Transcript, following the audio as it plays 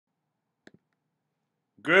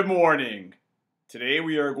Good morning. Today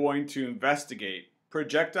we are going to investigate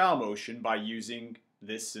projectile motion by using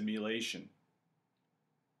this simulation.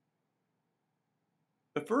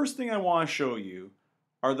 The first thing I want to show you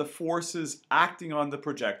are the forces acting on the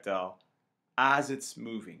projectile as it's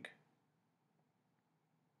moving.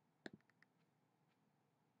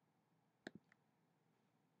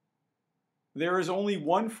 There is only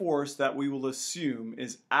one force that we will assume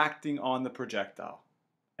is acting on the projectile,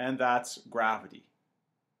 and that's gravity.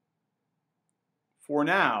 For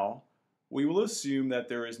now, we will assume that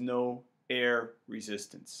there is no air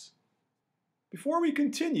resistance. Before we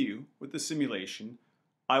continue with the simulation,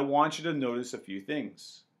 I want you to notice a few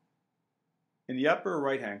things. In the upper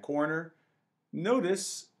right-hand corner,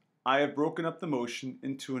 notice I have broken up the motion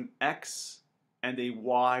into an X and a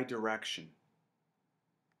Y direction.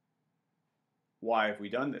 Why have we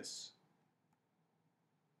done this?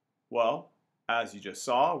 Well, as you just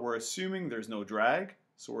saw, we're assuming there's no drag,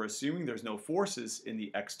 so we're assuming there's no forces in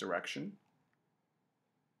the X direction.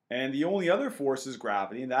 And the only other force is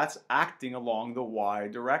gravity, and that's acting along the Y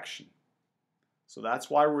direction. So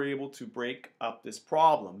that's why we're able to break up this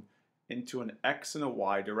problem into an X and a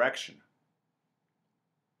Y direction.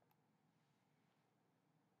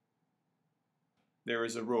 There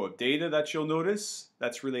is a row of data that you'll notice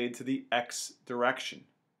that's related to the X direction.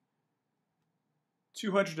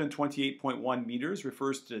 228.1 meters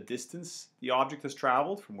refers to the distance the object has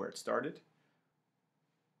traveled from where it started.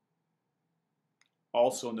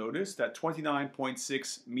 Also notice that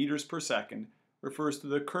 29.6 meters per second refers to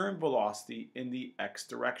the current velocity in the X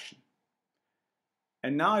direction.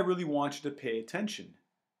 And now I really want you to pay attention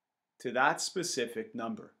to that specific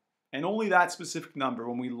number, and only that specific number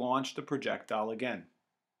when we launch the projectile again.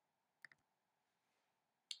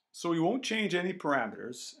 So we won't change any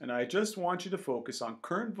parameters, and I just want you to focus on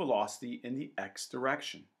current velocity in the X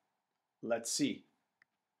direction. Let's see.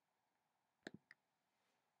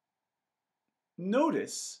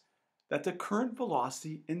 Notice that the current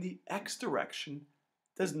velocity in the X direction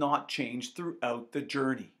does not change throughout the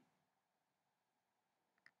journey.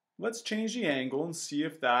 Let's change the angle and see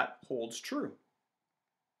if that holds true.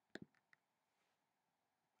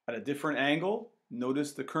 At a different angle,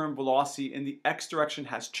 notice the current velocity in the X direction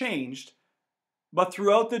has changed, but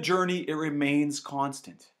throughout the journey it remains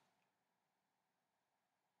constant.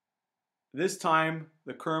 This time,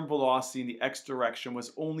 the current velocity in the X direction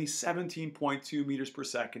was only 17.2 meters per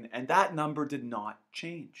second, and that number did not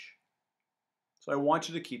change. So I want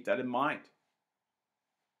you to keep that in mind.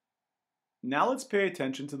 Now let's pay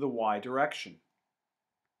attention to the Y direction.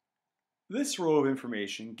 This row of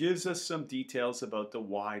information gives us some details about the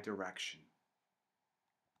Y direction.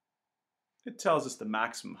 It tells us the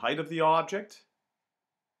maximum height of the object.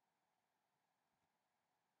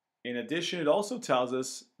 In addition, it also tells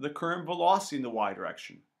us the current velocity in the Y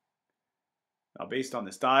direction. Now, based on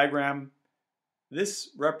this diagram, this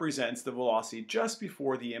represents the velocity just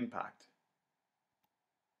before the impact.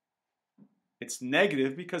 It's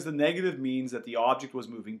negative because the negative means that the object was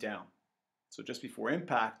moving down. So just before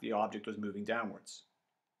impact, the object was moving downwards.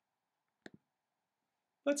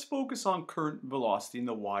 Let's focus on current velocity in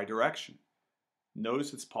the Y direction.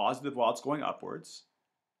 Notice it's positive while it's going upwards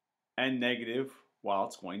and negative while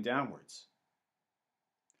it's going downwards.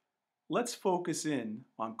 Let's focus in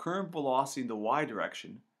on current velocity in the Y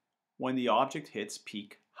direction when the object hits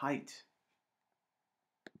peak height.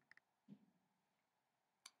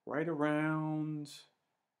 Right around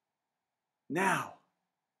now.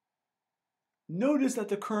 Notice that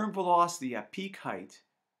the current velocity at peak height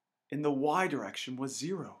in the Y direction was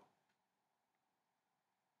 0.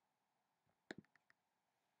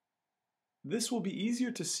 This will be easier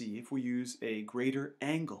to see if we use a greater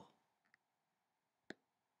angle.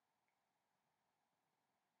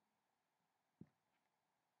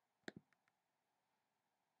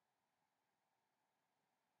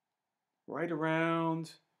 Right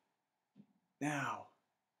around now.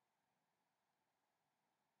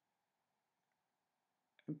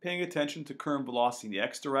 And paying attention to current velocity in the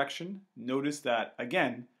X direction, notice that,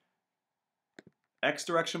 again, X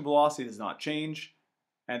direction velocity does not change.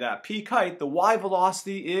 And at peak height, the Y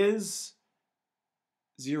velocity is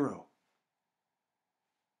 0.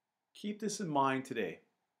 Keep this in mind today.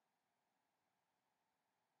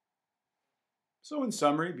 So in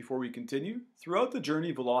summary, before we continue, throughout the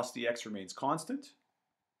journey, velocity X remains constant.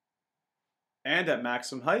 And at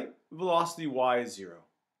maximum height, velocity Y is 0.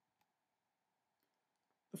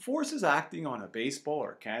 The forces acting on a baseball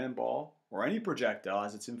or cannonball or any projectile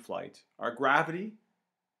as it's in flight are gravity,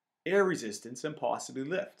 air resistance, and possibly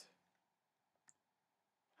lift.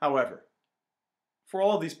 However, for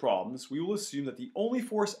all of these problems, we will assume that the only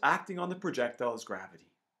force acting on the projectile is gravity.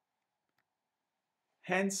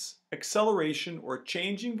 Hence, acceleration or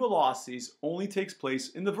changing velocities only takes place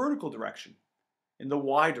in the vertical direction, in the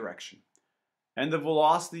y direction, and the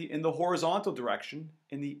velocity in the horizontal direction,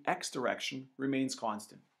 in the x direction, remains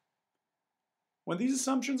constant. When these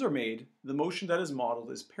assumptions are made, the motion that is modeled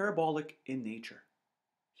is parabolic in nature.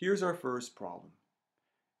 Here's our first problem.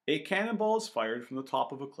 A cannonball is fired from the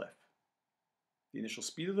top of a cliff. The initial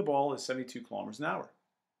speed of the ball is 72 kilometers an hour.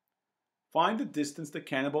 Find the distance the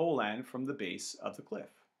cannonball will land from the base of the cliff,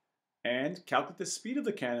 and calculate the speed of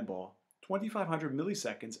the cannonball 2,500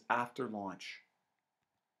 milliseconds after launch.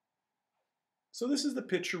 So this is the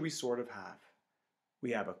picture we sort of have.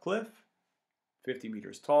 We have a cliff, 50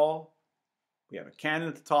 meters tall, we have a cannon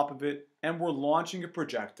at the top of it, and we're launching a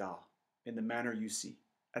projectile in the manner you see,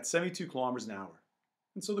 at 72 kilometers an hour.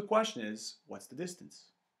 And so the question is, what's the distance?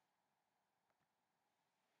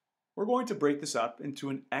 We're going to break this up into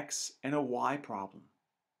an x and a y problem.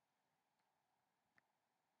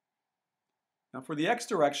 Now for the x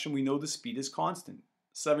direction, we know the speed is constant,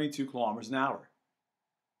 72 kilometers an hour.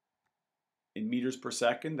 In meters per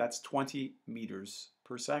second, that's 20 meters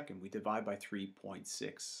per second. We divide by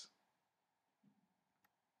 3.6.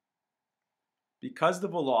 Because the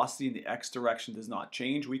velocity in the x direction does not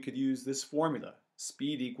change, we could use this formula,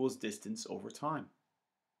 speed equals distance over time.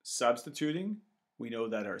 Substituting, we know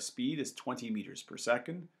that our speed is 20 meters per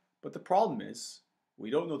second, but the problem is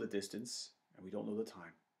we don't know the distance and we don't know the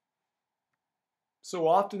time. So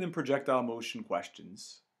often in projectile motion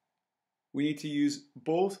questions, we need to use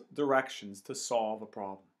both directions to solve a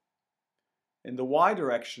problem. In the y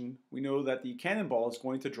direction, we know that the cannonball is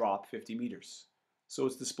going to drop 50 meters, so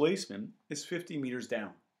its displacement is 50 meters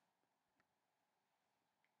down.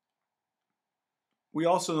 We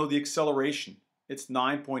also know the acceleration. It's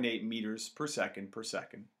 9.8 meters per second,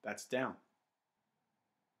 that's down.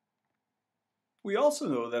 We also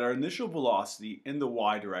know that our initial velocity in the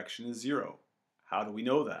y direction is 0. How do we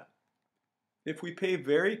know that? If we pay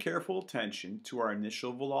very careful attention to our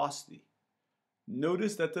initial velocity,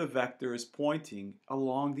 notice that the vector is pointing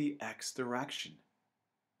along the x direction.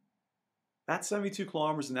 That 72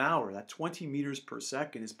 kilometers an hour, that 20 meters per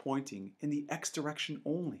second is pointing in the x direction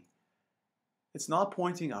only. It's not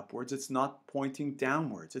pointing upwards, it's not pointing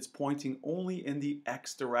downwards, it's pointing only in the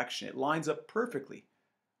x direction. It lines up perfectly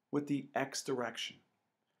with the x direction.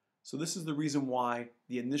 So this is the reason why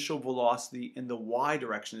the initial velocity in the y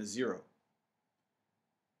direction is 0.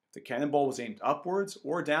 If the cannonball was aimed upwards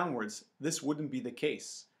or downwards, this wouldn't be the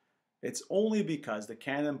case. It's only because the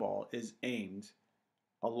cannonball is aimed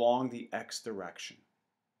along the x direction.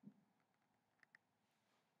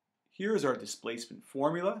 Here's our displacement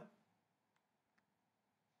formula.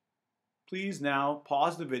 Please now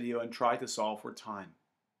pause the video and try to solve for time.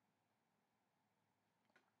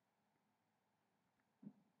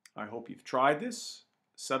 I hope you've tried this,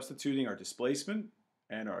 substituting our displacement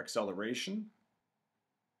and our acceleration.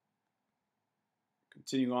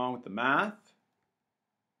 Continuing on with the math,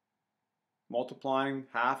 multiplying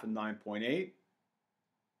half and 9.8,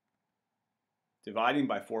 dividing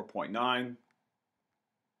by 4.9,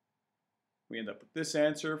 we end up with this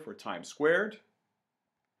answer for time squared,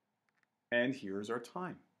 and here's our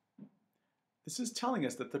time. This is telling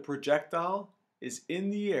us that the projectile is in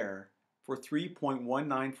the air for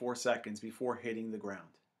 3.194 seconds before hitting the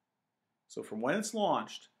ground. So from when it's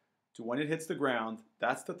launched to when it hits the ground,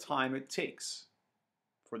 that's the time it takes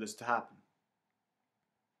for this to happen.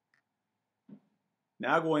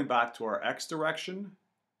 Now going back to our x direction,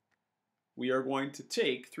 we are going to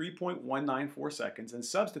take 3.194 seconds and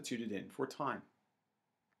substitute it in for time.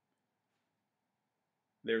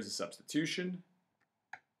 There's a substitution,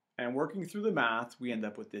 and working through the math, we end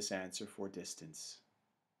up with this answer for distance.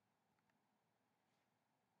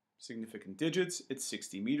 Significant digits, it's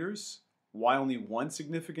 60 meters. Why only one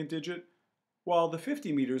significant digit? Well, the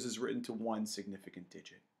 50 meters is written to one significant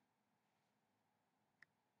digit.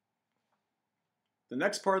 The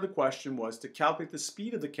next part of the question was to calculate the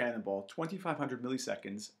speed of the cannonball 2,500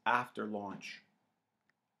 milliseconds after launch.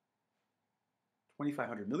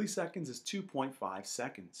 2,500 milliseconds is 2.5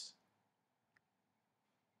 seconds.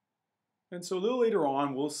 And so a little later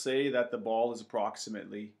on, we'll say that the ball is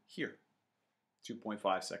approximately here,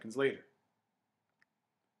 2.5 seconds later.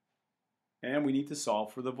 And we need to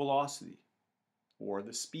solve for the velocity, or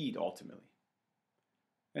the speed ultimately.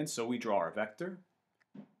 And so we draw our vector,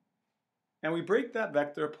 and we break that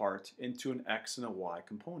vector apart into an x and a y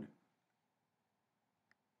component.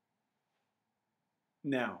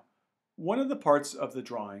 Now, one of the parts of the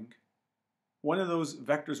drawing, one of those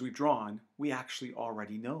vectors we've drawn, we actually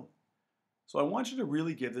already know. So I want you to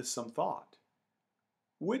really give this some thought.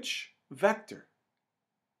 Which vector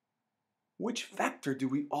Which vector do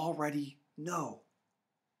we already know?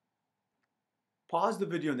 Pause the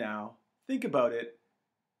video now, think about it.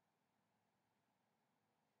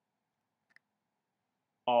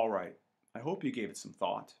 All right, I hope you gave it some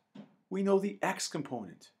thought. We know the x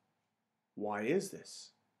component. Why is this?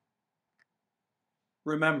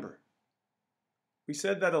 Remember, we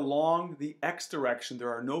said that along the x direction there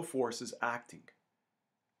are no forces acting.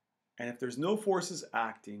 And if there's no forces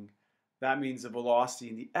acting, that means the velocity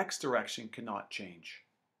in the x direction cannot change.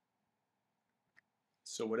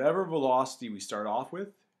 So whatever velocity we start off with,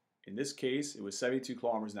 in this case it was 72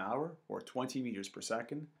 kilometers an hour or 20 meters per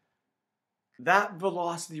second, that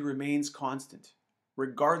velocity remains constant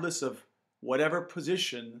regardless of whatever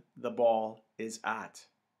position the ball is at.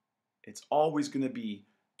 It's always going to be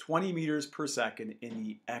 20 meters per second in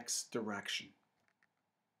the x direction.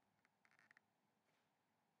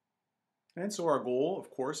 And so our goal, of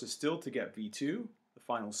course, is still to get v2, the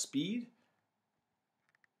final speed.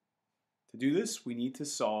 To do this, we need to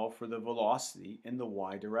solve for the velocity in the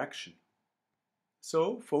y direction.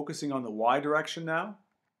 So, focusing on the y direction now,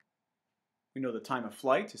 we know the time of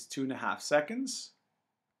flight is 2.5 seconds.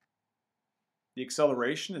 The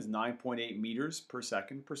acceleration is 9.8 meters per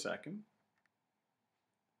second per second.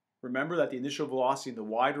 Remember that the initial velocity in the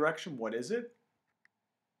y direction, what is it?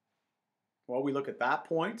 Well, we look at that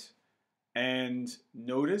point and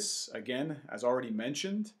notice, again, as already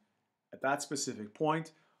mentioned, at that specific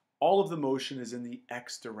point, all of the motion is in the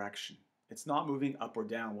x direction. It's not moving up or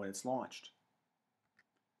down when it's launched.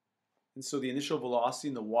 And so the initial velocity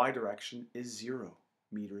in the y direction is 0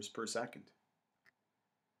 meters per second.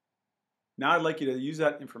 Now I'd like you to use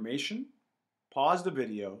that information, pause the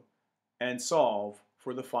video, and solve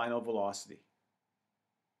for the final velocity.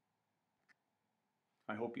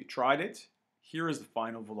 I hope you tried it. Here is the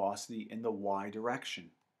final velocity in the y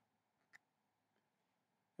direction.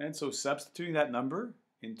 And so substituting that number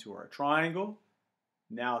into our triangle,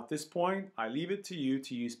 now at this point I leave it to you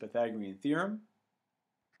to use Pythagorean theorem.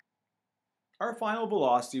 Our final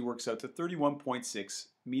velocity works out to 31.6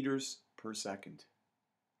 meters per second,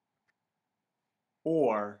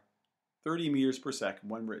 or 30 meters per second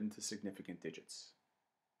when written to significant digits.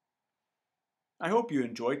 I hope you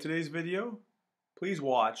enjoyed today's video. Please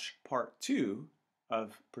watch part 2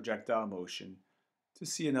 of projectile motion to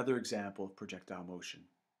see another example of projectile motion.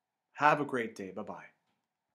 Have a great day. Bye-bye.